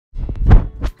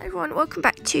everyone, welcome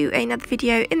back to another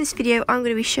video. In this video I'm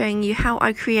going to be showing you how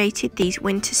I created these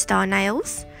winter star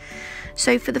nails.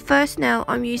 So for the first nail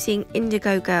I'm using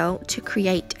Indigo Girl to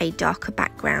create a darker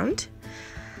background.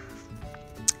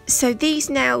 So these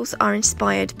nails are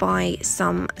inspired by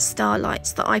some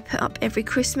starlights that I put up every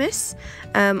Christmas.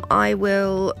 I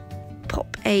will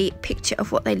pop a picture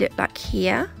of what they look like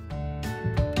here.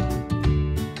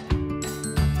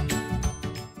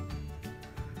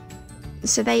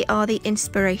 So they are the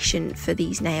inspiration for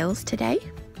these nails today.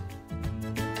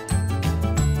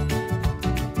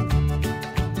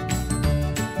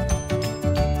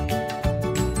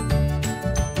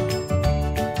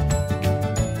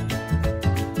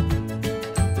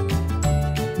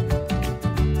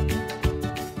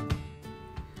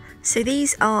 So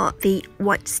these are the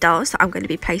white stars that I'm going to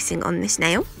be placing on this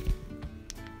nail.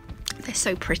 They're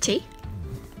so pretty.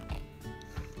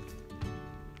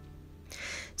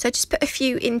 So I just put a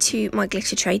few into my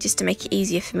glitter tray just to make it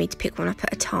easier for me to pick one up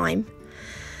at a time.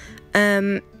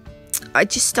 I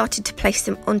just started to place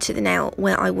them onto the nail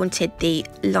where I wanted the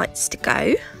lights to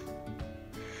go.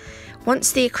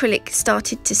 Once the acrylic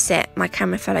started to set, my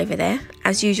camera fell over there.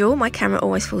 As usual, my camera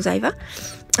always falls over.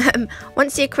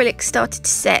 Once the acrylic started to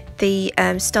set, the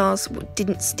stars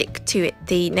didn't stick to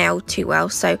the nail too well,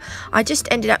 so I just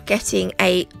ended up getting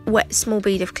a wet small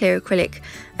bead of clear acrylic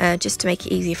just to make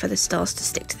it easier for the stars to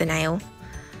stick to the nail.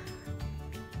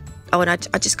 Oh, and I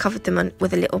just covered them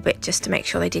with a little bit just to make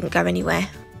sure they didn't go anywhere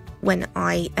when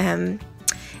I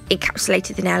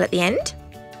encapsulated the nail at the end.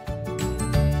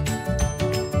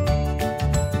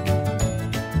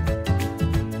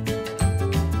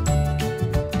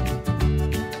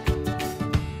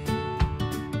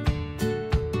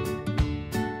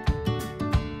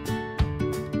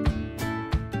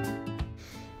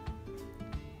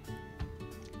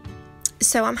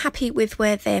 So I'm happy with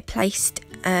where they're placed.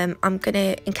 I'm going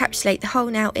to encapsulate the whole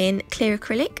nail in clear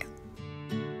acrylic.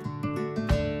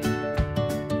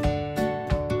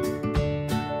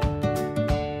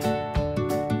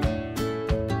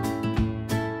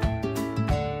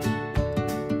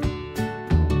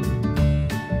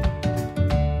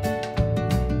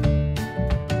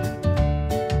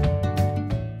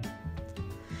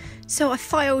 So I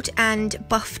filed and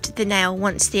buffed the nail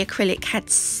once the acrylic had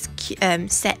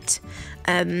set.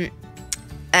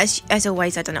 As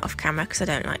always, I done it off camera because I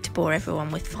don't like to bore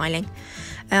everyone with filing.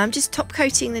 I'm just top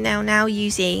coating the nail now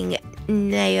using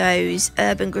Nayo's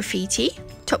Urban Graffiti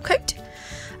top coat.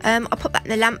 I'll put that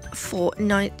in the lamp for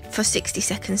 60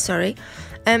 seconds. Sorry.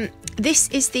 This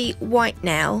is the white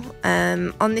nail.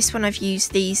 On this one, I've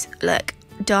used these like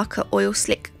darker oil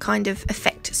slick kind of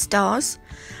effect stars.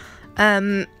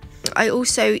 I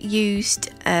also used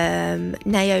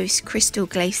Nayo's Crystal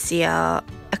Glacier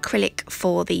acrylic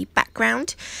for the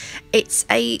background. It's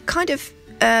a kind of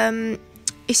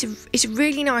it's a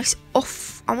really nice I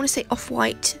want to say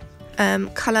off-white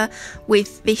colour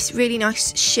with this really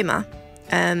nice shimmer.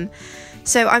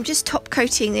 So I'm just top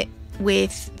coating it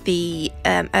with the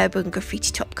Urban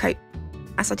Graffiti top coat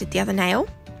as I did the other nail,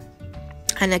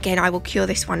 and again I will cure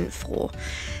this one for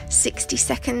 60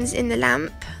 seconds in the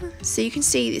lamp, so you can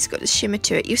see it's got the shimmer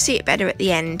to it. You'll see it better at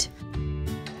the end.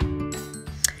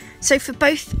 So for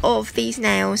both of these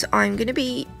nails I'm going to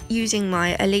be using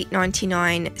my Elite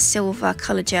 99 silver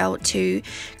colour gel to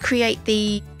create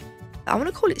the, I want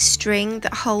to call it string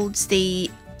that holds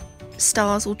the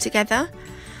stars all together.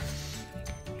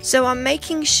 So I'm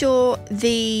making sure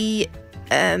the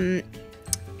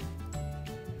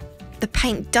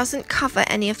paint doesn't cover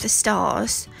any of the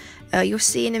stars. You'll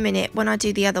see in a minute when I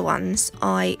do the other ones,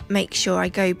 I make sure I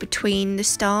go between the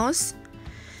stars,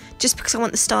 just because I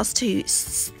want the stars to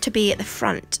be at the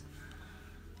front,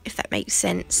 if that makes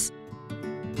sense.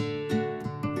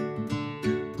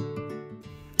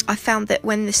 I found that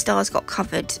when the stars got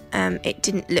covered, it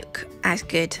didn't look as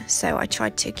good, so I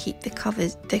tried to keep the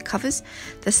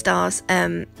stars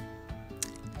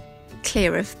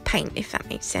clear of paint, if that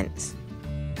makes sense.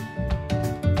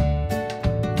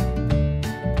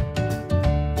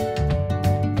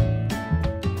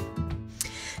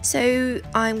 So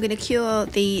I'm going to cure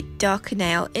the darker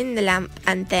nail in the lamp,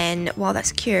 and then while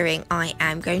that's curing I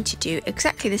am going to do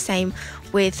exactly the same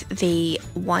with the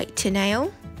whiter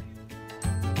nail.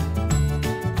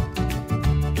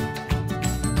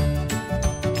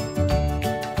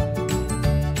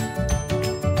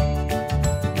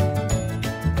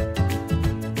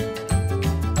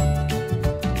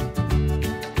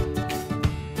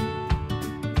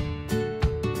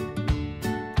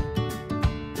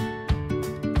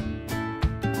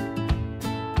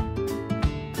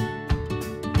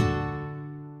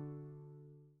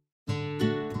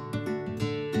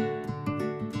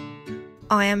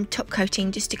 I am top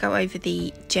coating just to go over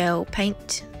the gel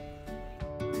paint.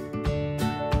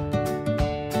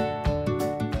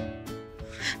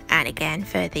 And again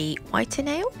for the whiter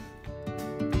nail.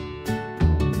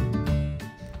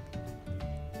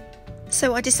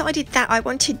 So I decided that I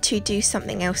wanted to do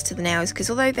something else to the nails, because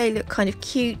although they look kind of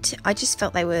cute, I just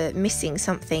felt they were missing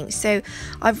something. So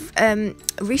I've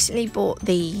recently bought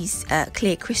these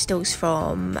clear crystals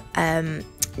from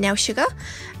Nail Sugar.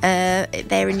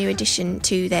 They're a new addition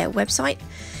to their website.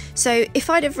 So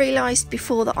if I'd have realised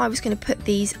before that I was going to put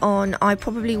these on, I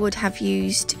probably would have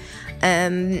used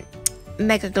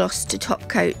Mega Gloss to top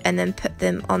coat and then put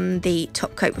them on the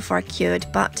top coat before I cured.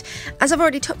 But as I've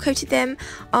already top coated them,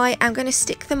 I am going to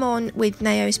stick them on with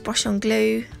Nayo's Brush On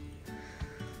Glue.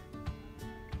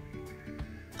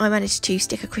 I managed to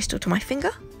stick a crystal to my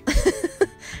finger.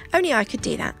 Only I could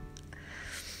do that.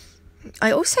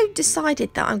 I also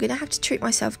decided that I'm going to have to treat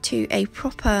myself to a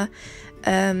proper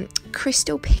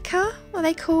crystal picker, are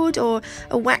they called, or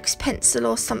a wax pencil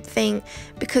or something,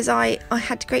 because I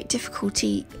had great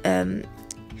difficulty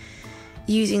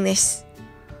using this.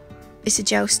 It's a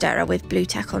gel stirrer with blue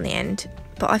tack on the end,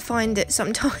 but I find that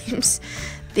sometimes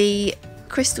the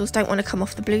crystals don't want to come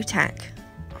off the blue tack.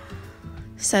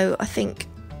 So I think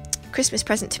Christmas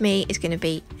present to me is going to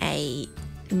be a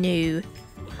new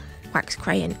wax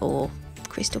crayon or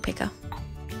crystal picker.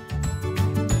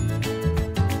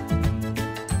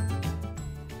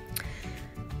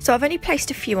 So I've only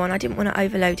placed a few on. I didn't want to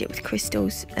overload it with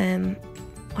crystals.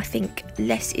 I think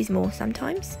less is more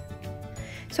sometimes.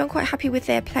 So I'm quite happy with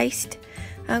their placed.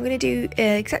 I'm going to do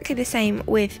exactly the same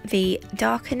with the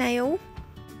darker nail.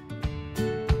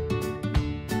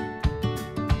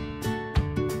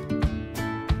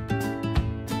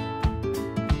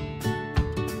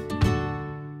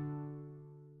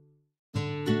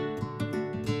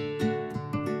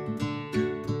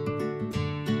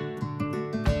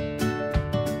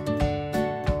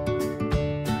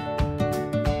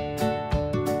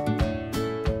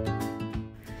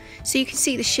 So you can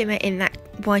see the shimmer in that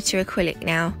whiter acrylic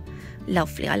now.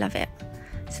 Lovely, I love it.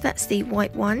 So that's the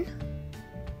white one.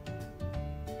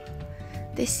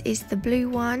 This is the blue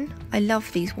one. I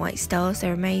love these white stars,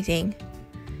 they're amazing.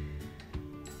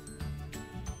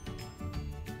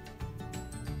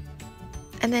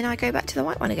 And then I go back to the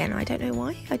white one again. I don't know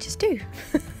why, I just do.